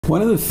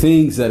One of the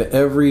things that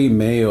every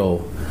male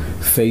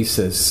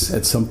faces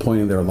at some point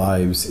in their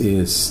lives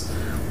is,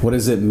 what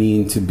does it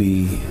mean to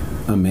be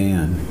a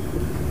man,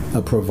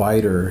 a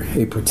provider,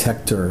 a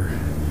protector,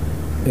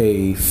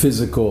 a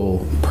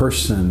physical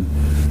person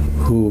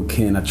who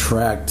can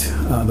attract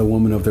the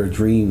woman of their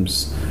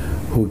dreams,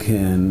 who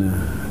can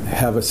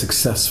have a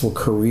successful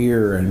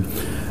career and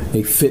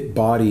a fit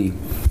body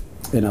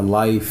and a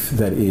life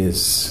that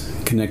is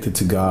connected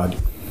to God.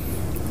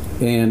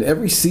 And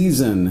every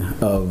season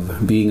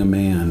of being a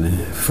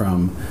man,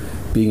 from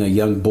being a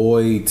young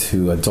boy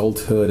to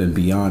adulthood and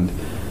beyond,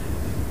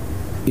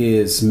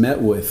 is met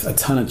with a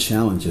ton of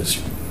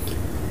challenges.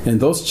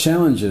 And those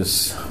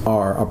challenges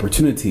are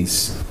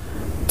opportunities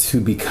to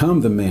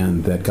become the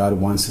man that God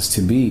wants us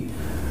to be.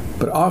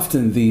 But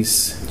often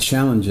these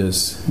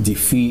challenges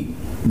defeat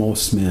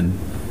most men.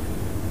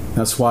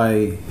 That's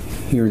why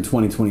here in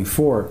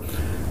 2024,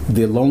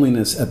 the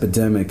loneliness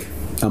epidemic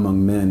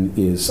among men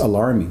is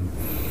alarming.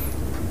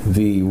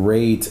 The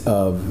rate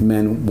of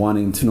men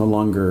wanting to no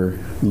longer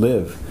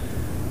live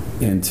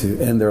and to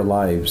end their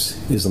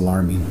lives is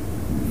alarming.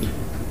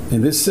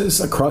 And this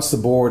is across the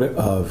board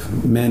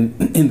of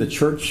men in the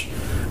church,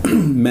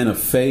 men of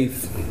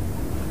faith,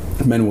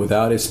 men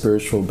without a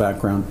spiritual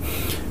background,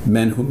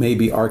 men who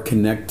maybe are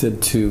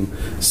connected to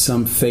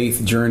some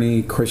faith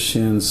journey,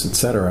 Christians,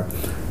 etc.,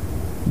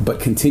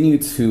 but continue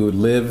to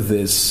live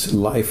this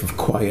life of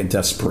quiet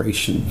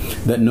desperation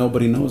that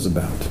nobody knows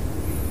about.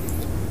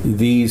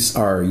 These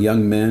are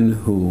young men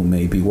who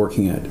may be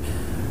working at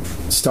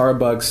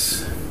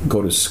Starbucks,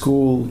 go to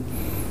school,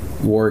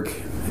 work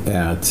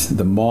at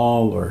the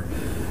mall, or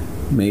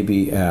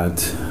maybe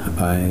at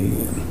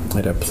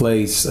a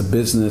place, a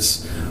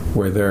business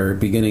where they're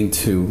beginning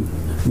to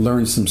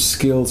learn some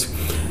skills,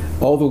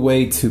 all the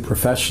way to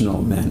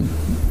professional men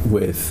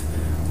with,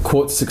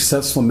 quote,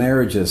 successful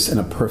marriages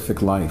and a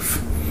perfect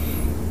life.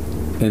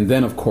 And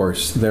then, of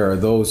course, there are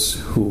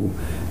those who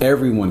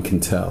everyone can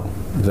tell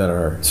that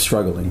are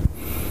struggling.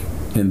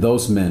 And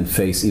those men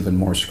face even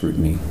more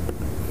scrutiny.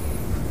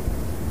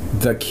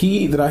 The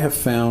key that I have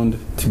found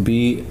to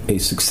be a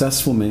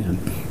successful man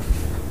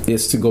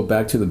is to go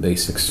back to the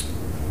basics.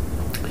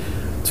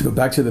 To go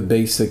back to the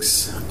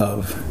basics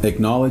of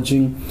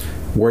acknowledging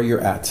where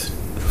you're at,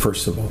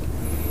 first of all.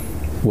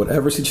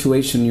 Whatever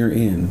situation you're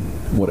in,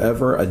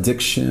 whatever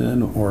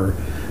addiction or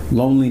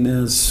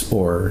loneliness,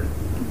 or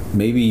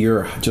maybe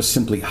you're just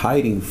simply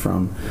hiding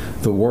from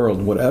the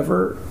world,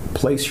 whatever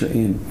place you're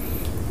in,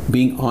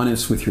 being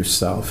honest with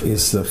yourself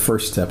is the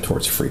first step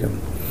towards freedom.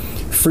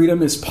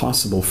 Freedom is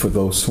possible for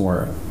those who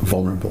are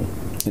vulnerable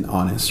and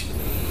honest.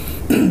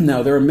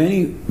 Now, there are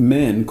many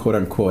men, quote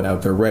unquote,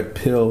 out there, red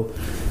pill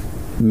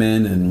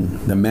men and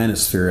the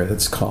manosphere,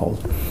 it's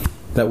called,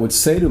 that would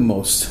say to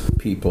most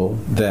people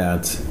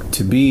that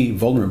to be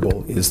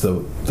vulnerable is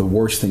the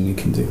worst thing you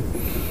can do.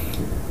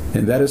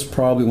 And that is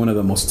probably one of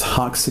the most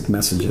toxic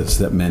messages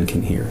that men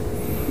can hear.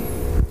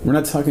 We're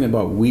not talking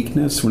about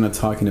weakness. We're not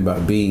talking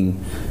about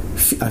being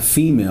a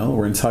female.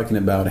 We're not talking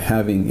about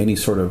having any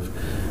sort of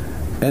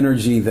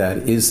energy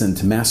that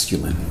isn't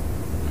masculine.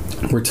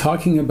 We're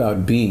talking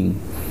about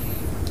being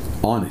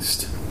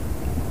honest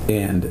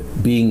and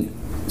being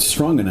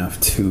strong enough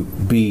to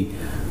be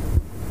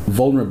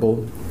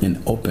vulnerable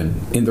and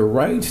open in the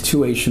right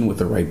situation with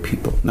the right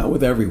people, not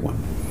with everyone.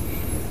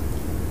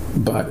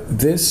 But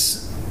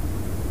this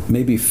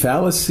maybe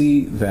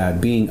fallacy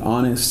that being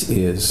honest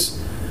is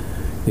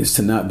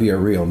to not be a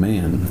real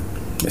man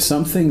is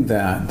something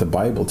that the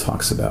Bible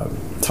talks about,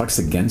 talks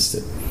against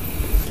it.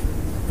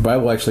 The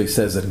Bible actually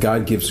says that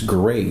God gives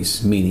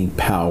grace, meaning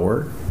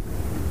power,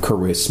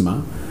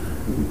 charisma,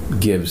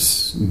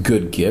 gives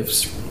good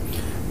gifts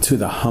to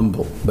the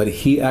humble. But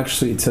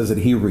it says that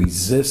he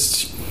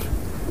resists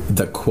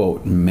the,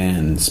 quote,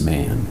 man's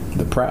man,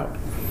 the proud.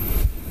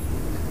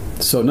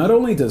 So not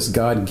only does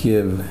God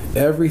give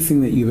everything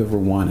that you've ever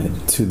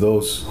wanted to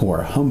those who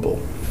are humble,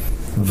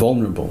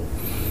 vulnerable,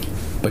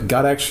 but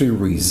God actually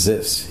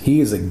resists. He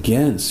is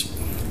against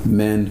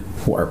men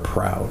who are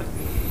proud,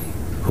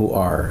 who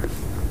are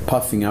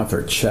puffing out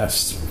their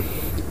chest.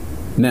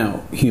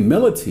 Now,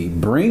 humility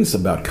brings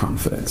about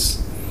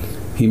confidence.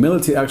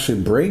 Humility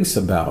actually brings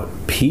about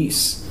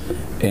peace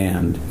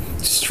and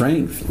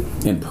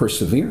strength and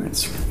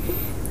perseverance.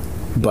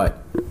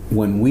 But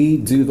when we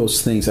do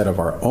those things out of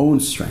our own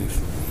strength,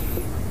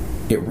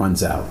 it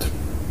runs out.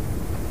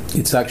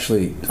 It's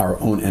actually our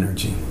own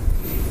energy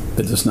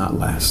that does not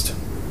last.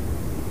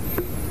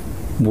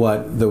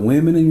 What the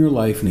women in your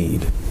life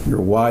need,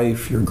 your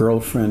wife, your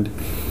girlfriend,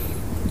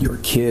 your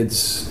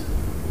kids,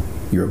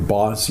 your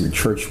boss, your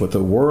church, what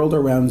the world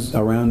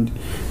around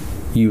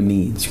you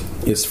needs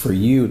is for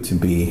you to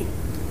be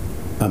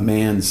a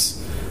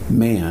man's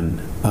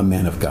man, a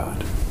man of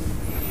God.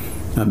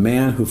 A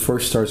man who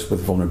first starts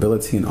with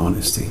vulnerability and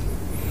honesty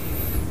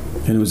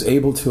and who's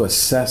able to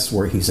assess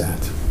where he's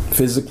at,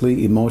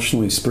 physically,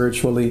 emotionally,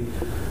 spiritually,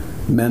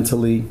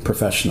 mentally,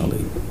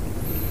 professionally.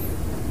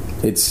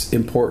 It's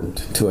important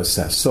to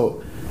assess.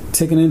 So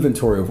take an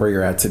inventory of where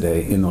you're at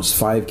today in those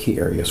 5 key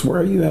areas. Where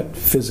are you at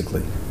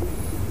physically?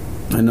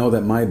 I know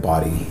that my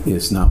body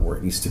is not where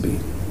it needs to be.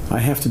 I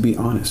have to be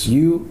honest.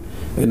 You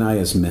and I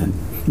as men.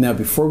 Now,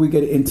 before we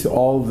get into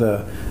all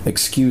the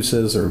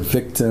excuses or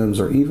victims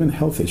or even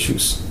health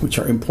issues, which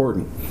are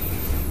important,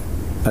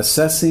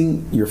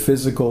 assessing your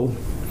physical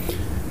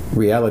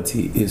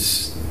reality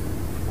is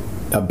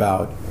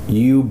about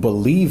you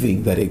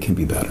believing that it can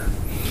be better.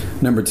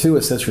 Number 2,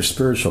 assess your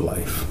spiritual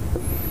life.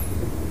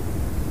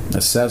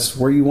 Assess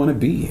where you want to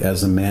be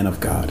as a man of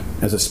God,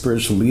 as a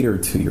spiritual leader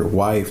to your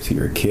wife, to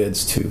your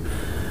kids, to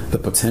the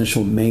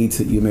potential mate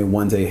that you may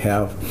one day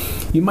have.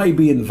 You might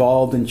be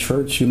involved in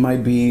church. You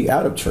might be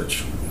out of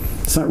church.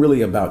 It's not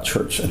really about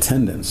church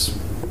attendance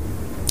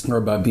or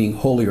about being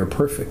holy or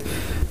perfect.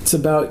 It's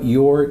about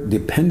your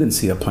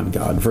dependency upon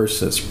God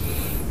versus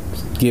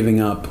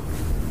giving up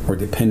or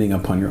depending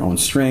upon your own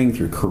strength,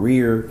 your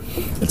career,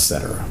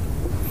 etc.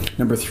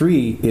 Number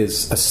 3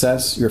 is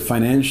assess your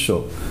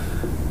financial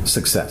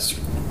success.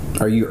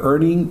 Are you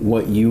earning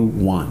what you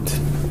want?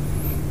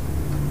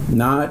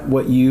 Not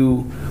what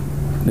you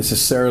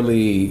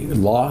necessarily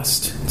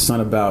lost. It's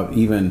not about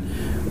even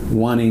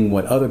wanting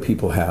what other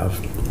people have,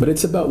 but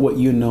it's about what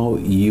you know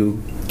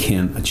you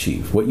can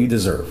achieve, what you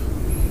deserve.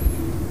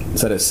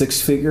 Is that a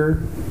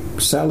 6-figure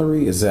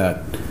salary? Is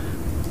that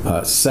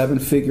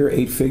 7-figure,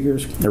 8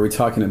 figures? Are we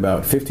talking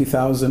about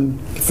 50,000,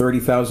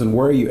 30,000?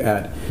 Where are you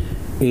at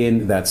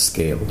in that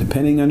scale?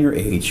 Depending on your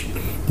age,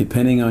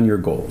 depending on your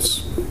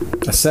goals.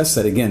 Assess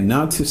that again,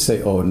 not to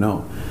say, oh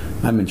no,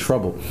 I'm in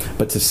trouble,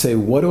 but to say,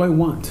 what do I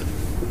want?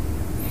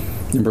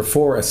 Number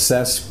 4,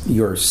 assess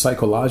your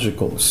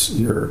psychological,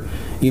 your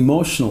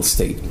emotional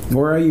state.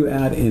 Where are you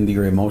at in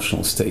your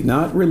emotional state?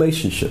 Not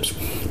relationships,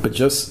 but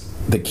just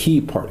the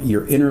key part,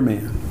 your inner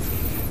man,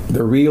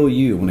 the real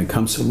you when it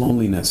comes to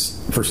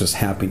loneliness versus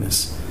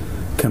happiness,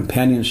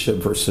 companionship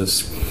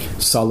versus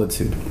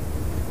solitude,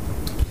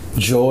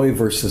 joy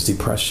versus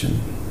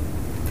depression,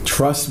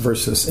 trust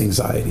versus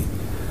anxiety,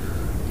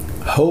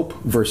 hope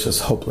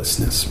versus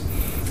hopelessness.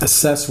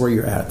 Assess where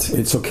you're at.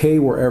 It's okay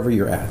wherever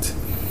you're at.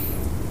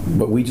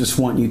 But we just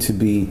want you to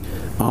be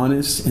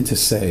honest and to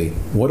say,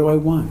 what do I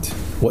want?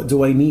 What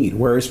do I need?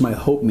 Where is my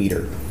hope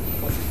meter?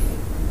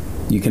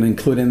 You can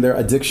include in there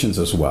addictions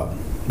as well,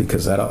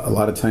 because a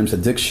lot of times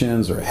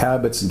addictions or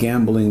habits,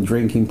 gambling,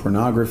 drinking,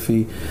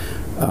 pornography,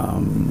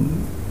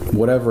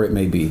 whatever it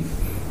may be,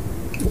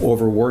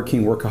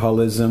 overworking,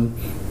 workaholism,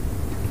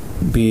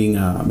 being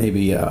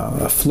maybe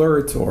a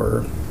flirt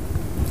or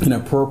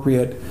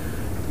inappropriate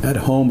at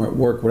home or at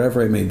work,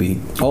 whatever it may be,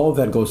 all of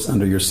that goes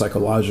under your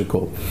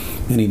psychological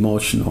and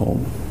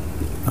emotional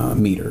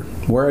meter.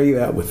 Where are you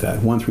at with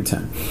that, 1 through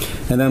 10?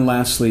 And then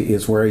lastly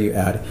is, where are you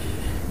at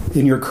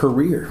in your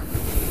career?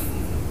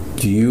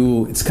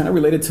 It's kind of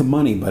related to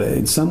money, but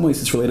in some ways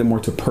it's related more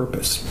to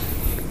purpose.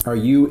 Are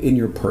you in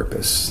your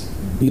purpose?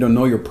 You don't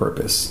know your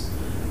purpose.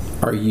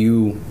 Are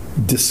you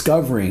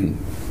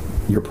discovering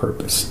your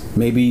purpose?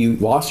 Maybe you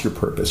lost your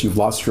purpose. You've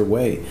lost your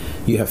way.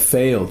 You have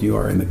failed. You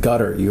are in the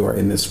gutter. You are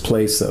in this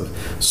place of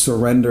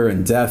surrender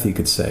and death, you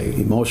could say,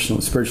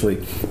 emotionally,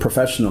 spiritually,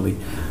 professionally.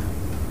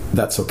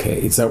 That's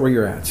okay. Is that where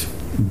you're at?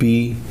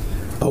 Be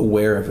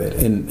aware of it.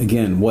 And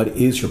again, what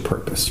is your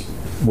purpose?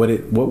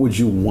 What would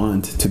you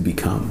want to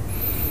become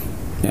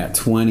at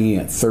 20,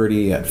 at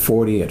 30, at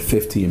 40, at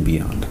 50, and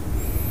beyond?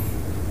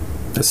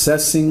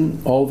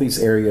 Assessing all these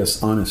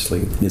areas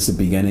honestly is the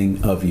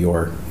beginning of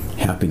your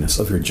happiness,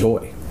 of your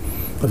joy,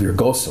 of your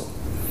gozo.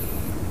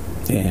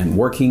 And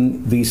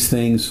working these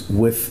things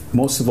with,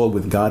 most of all,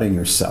 with God and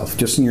yourself,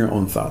 just in your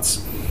own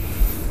thoughts.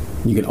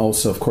 You can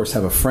also, of course,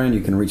 have a friend.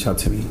 You can reach out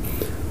to me.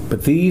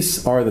 But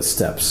these are the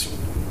steps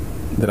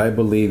that I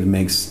believe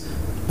makes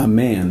a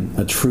man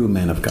a true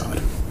man of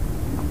God.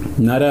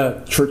 Not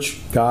a church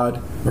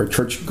God or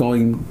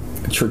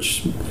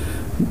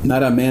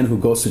not a man who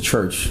goes to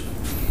church.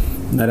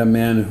 Not a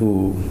man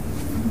who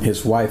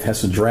his wife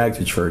has to drag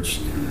to church.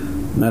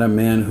 Not a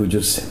man who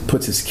just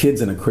puts his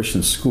kids in a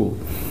Christian school.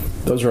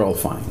 Those are all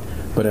fine.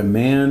 But a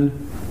man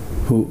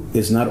who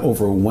is not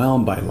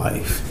overwhelmed by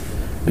life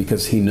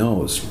because he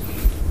knows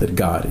that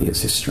God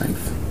is his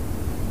strength.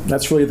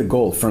 That's really the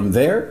goal. From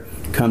there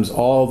comes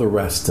all the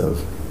rest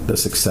of the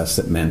success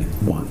that men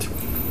want.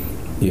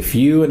 If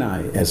you and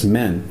I, as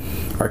men,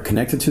 are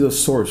connected to the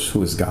source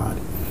who is God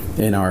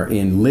and are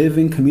in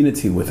living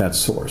community with that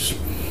source,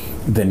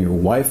 then your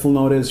wife will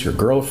notice, your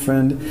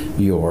girlfriend,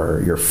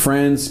 your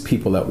friends,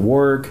 people at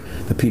work,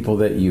 the people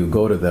that you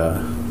go to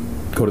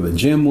the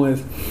gym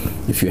with.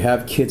 If you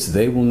have kids,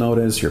 they will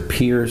notice, your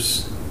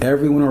peers,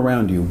 everyone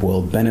around you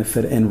will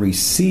benefit and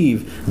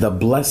receive the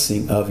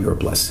blessing of your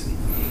blessing.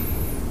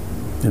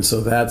 And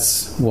so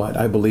that's what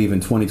I believe in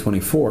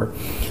 2024,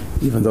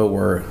 even though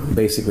we're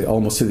basically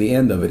almost to the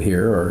end of it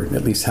here, or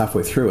at least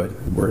halfway through it.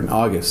 We're in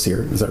August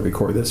here as I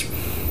record this.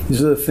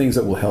 These are the things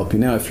that will help you.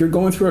 Now, if you're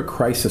going through a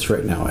crisis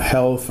right now, a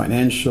health,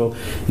 financial,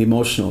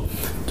 emotional,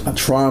 a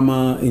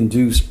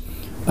trauma-induced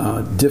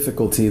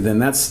difficulty, then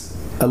that's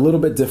a little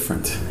bit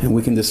different, and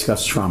we can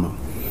discuss trauma.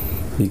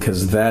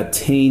 because that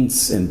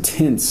taints and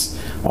tints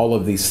all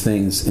of these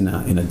things in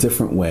a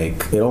different way.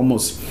 It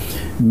almost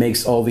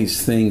makes all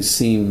these things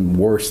seem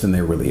worse than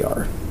they really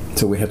are.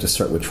 So we have to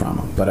start with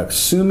trauma. But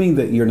assuming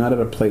that you're not at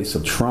a place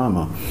of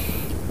trauma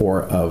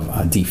or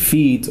of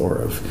defeat or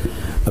of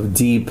a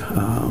deep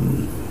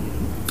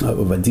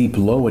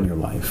low in your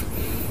life,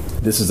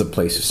 this is a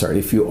place to start.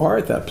 If you are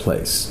at that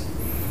place,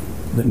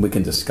 then we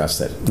can discuss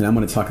that. And I'm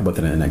going to talk about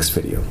that in the next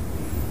video.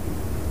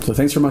 So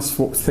thanks so much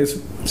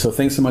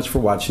for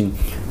watching.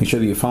 Make sure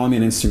that you follow me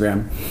on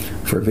Instagram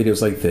for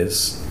videos like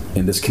this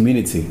in this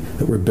community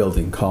that we're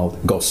building called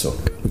Gozo,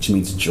 which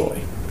means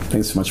joy.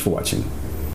 Thanks so much for watching.